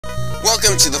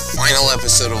Welcome to the final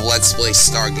episode of Let's Play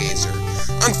Stargazer.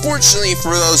 Unfortunately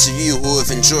for those of you who have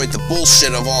enjoyed the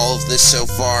bullshit of all of this so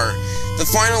far, the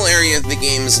final area of the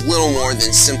game is little more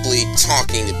than simply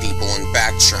talking to people and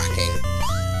backtracking.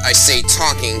 I say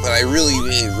talking, but I really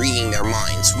mean reading their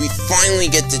minds. We finally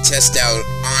get to test out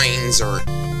Ein's, or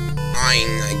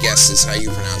Ein, I guess is how you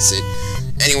pronounce it.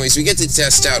 Anyways, we get to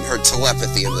test out her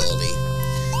telepathy ability.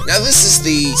 Now this is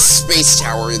the space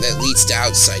tower that leads to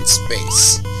outside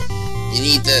space. You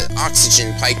need the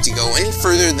oxygen pipe to go any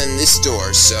further than this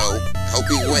door, so I hope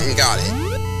you went and got it.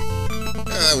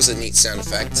 Oh, that was a neat sound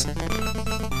effect.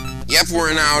 Yep,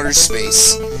 we're in outer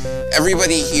space.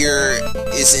 Everybody here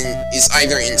is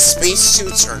either in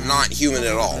spacesuits or not human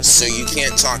at all, so you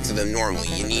can't talk to them normally.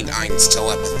 You need Ein's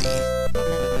telepathy.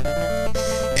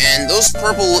 And those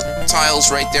purple tiles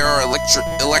right there are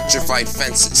electrified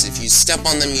fences. If you step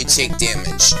on them, you take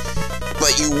damage.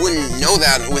 But you wouldn't know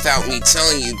that without me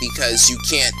telling you, because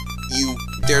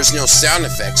there's no sound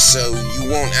effects, so you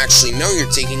won't actually know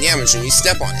you're taking damage when you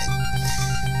step on it.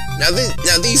 Now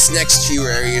these next few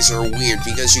areas are weird,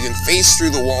 because you can phase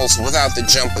through the walls without the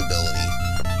jump ability.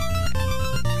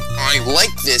 I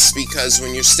like this because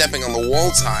when you're stepping on the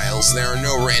wall tiles, there are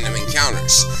no random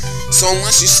encounters. So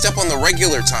unless you step on the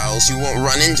regular tiles, you won't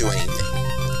run into anything.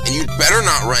 And you'd better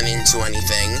not run into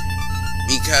anything,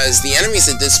 because the enemies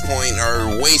at this point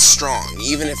are way strong.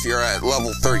 Even if you're at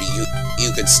level 30,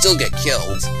 you could still get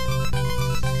killed.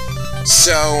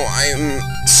 So I'm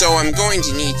going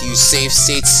to need to use save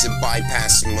states to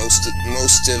bypass most of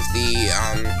the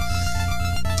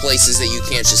places that you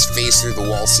can't just phase through the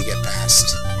walls to get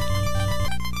past.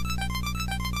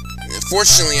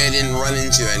 Fortunately, I didn't run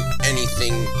into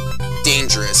anything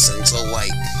dangerous until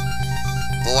like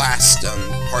the last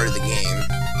part of the game.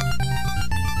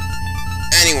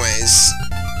 Anyways,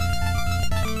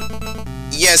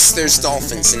 yes, there's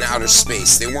dolphins in outer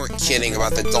space. They weren't kidding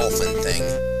about the dolphin thing.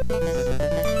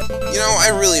 You know, I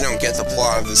really don't get the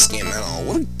plot of this game at all.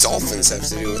 What do dolphins have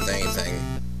to do with anything?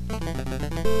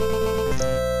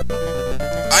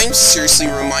 I'm seriously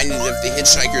reminded of The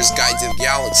Hitchhiker's Guide to the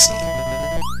Galaxy.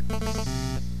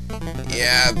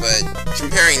 Yeah, but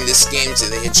comparing this game to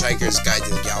The Hitchhiker's Guide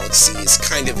to the Galaxy is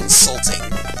kind of insulting.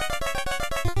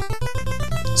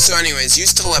 So anyways,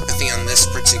 use telepathy on this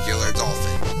particular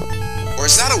dolphin. Or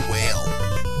is that a whale?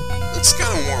 Looks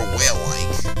kind of more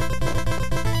whale-like.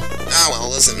 Ah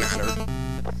well, doesn't matter.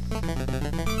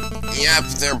 Yep,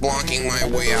 they're blocking my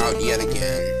way out yet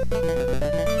again.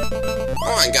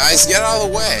 Come on guys, get out of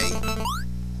the way!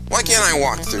 Why can't I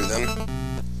walk through them?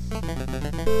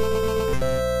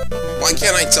 Why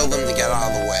can't I tell them to get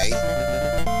out of the way?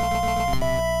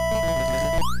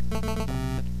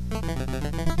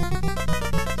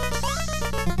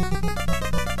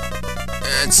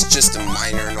 It's just a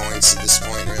minor annoyance at this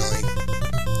point, really.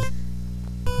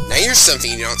 Now here's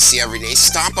something you don't see every day.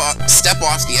 Step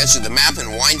off the edge of the map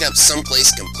and wind up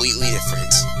someplace completely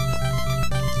different.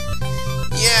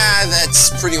 Yeah, that's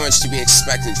pretty much to be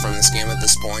expected from this game at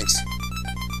this point.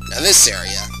 Now this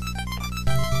area.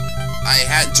 I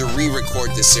had to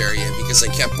re-record this area because I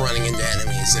kept running into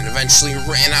enemies and eventually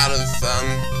ran out of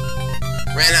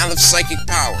psychic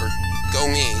power. Go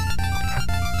me.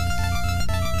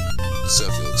 So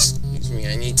if you'll excuse me,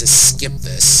 I need to skip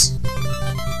this.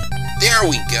 There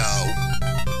we go!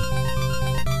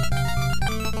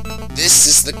 This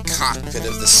is the cockpit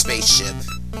of the spaceship.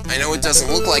 I know it doesn't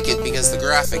look like it because the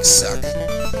graphics suck.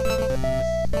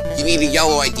 You need a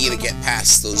yellow ID to get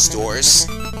past those doors.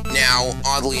 Now,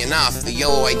 oddly enough, the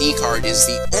yellow ID card is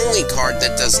the only card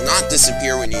that does not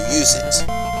disappear when you use it.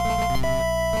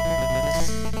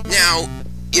 Now,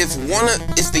 if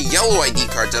the yellow ID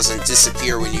card doesn't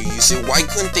disappear when you use it, why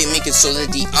couldn't they make it so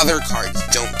that the other cards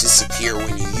don't disappear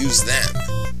when you use them?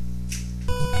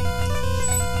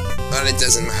 But it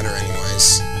doesn't matter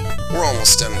anyways. We're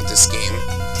almost done with this game.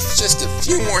 Just a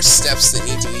few more steps that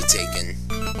need to be taken.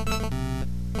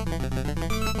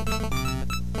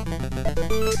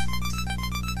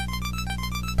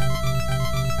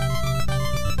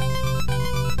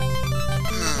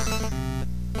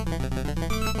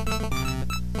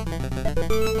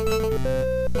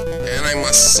 And I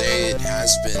must say, it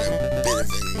has been a bit of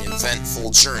an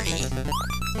eventful journey.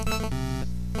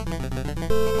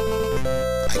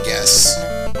 I guess.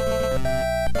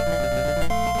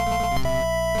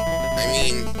 I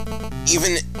mean,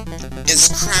 even as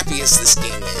crappy as this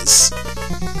game is,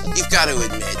 you've got to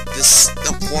admit,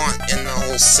 the plot and the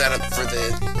whole setup for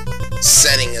the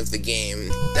setting of the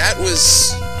game, that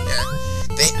was, yeah,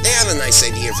 they had a nice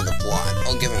idea for the plot,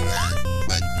 I'll give them that,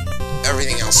 but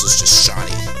everything else was just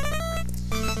shoddy.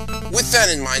 With that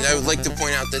in mind, I would like to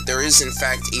point out that there is in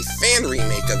fact a fan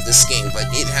remake of this game, but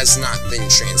it has not been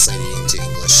translated into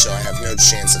English, so I have no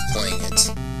chance of playing it.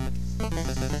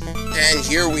 And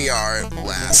here we are at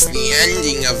last, the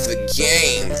ending of the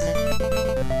game.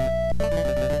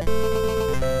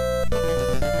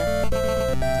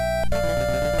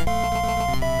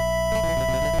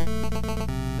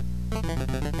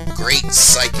 Great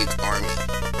Psychic Army.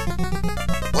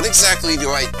 What exactly did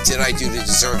I do to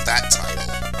deserve that title?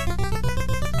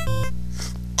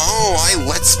 Oh, I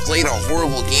Let's Played a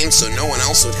horrible game so no one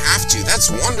else would have to. That's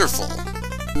wonderful.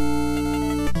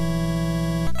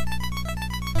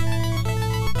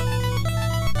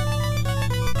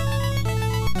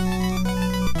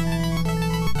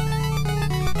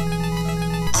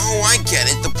 Oh, I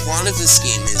get it. The plot of this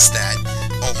game is that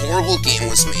a horrible game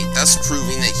was made, thus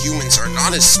proving that humans are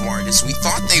not as smart as we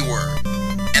thought they were.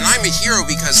 And I'm a hero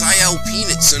because I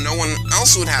LP'd it so no one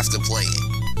else would have to play it.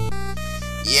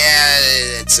 Yeah,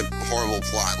 it's a horrible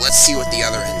plot. Let's see what the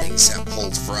other endings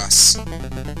hold for us.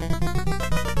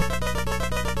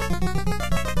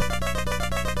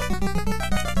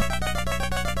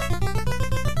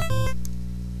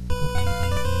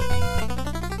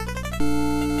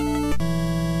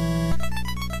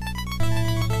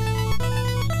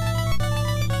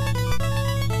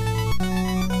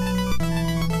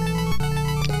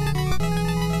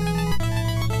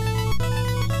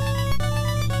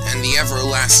 And the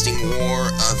everlasting war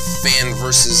of fan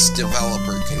versus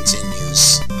developer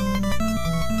continues.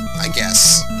 I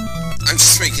guess. I'm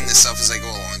just making this up as I go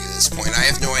along at this point. I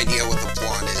have no idea what the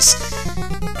plot is.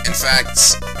 In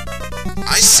fact,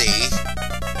 I say,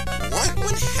 what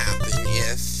would happen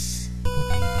if...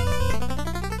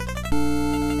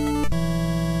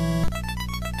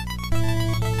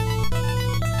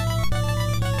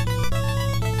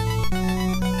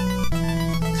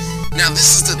 Now,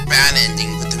 this is the bad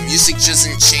ending, but the music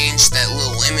doesn't change, that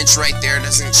little image right there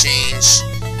doesn't change,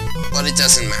 but it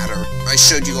doesn't matter. I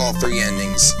showed you all 3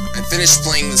 endings. I finished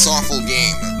playing this awful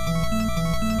game.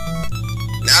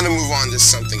 Now to move on to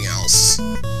something else.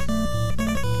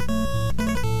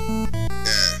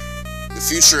 The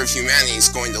future of humanity is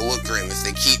going to look grim if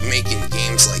they keep making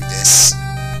games like this.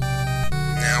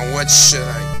 Now, what should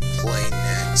I play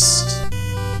next?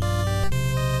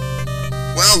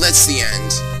 Well, that's the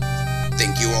end.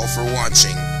 Thank you all for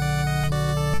watching.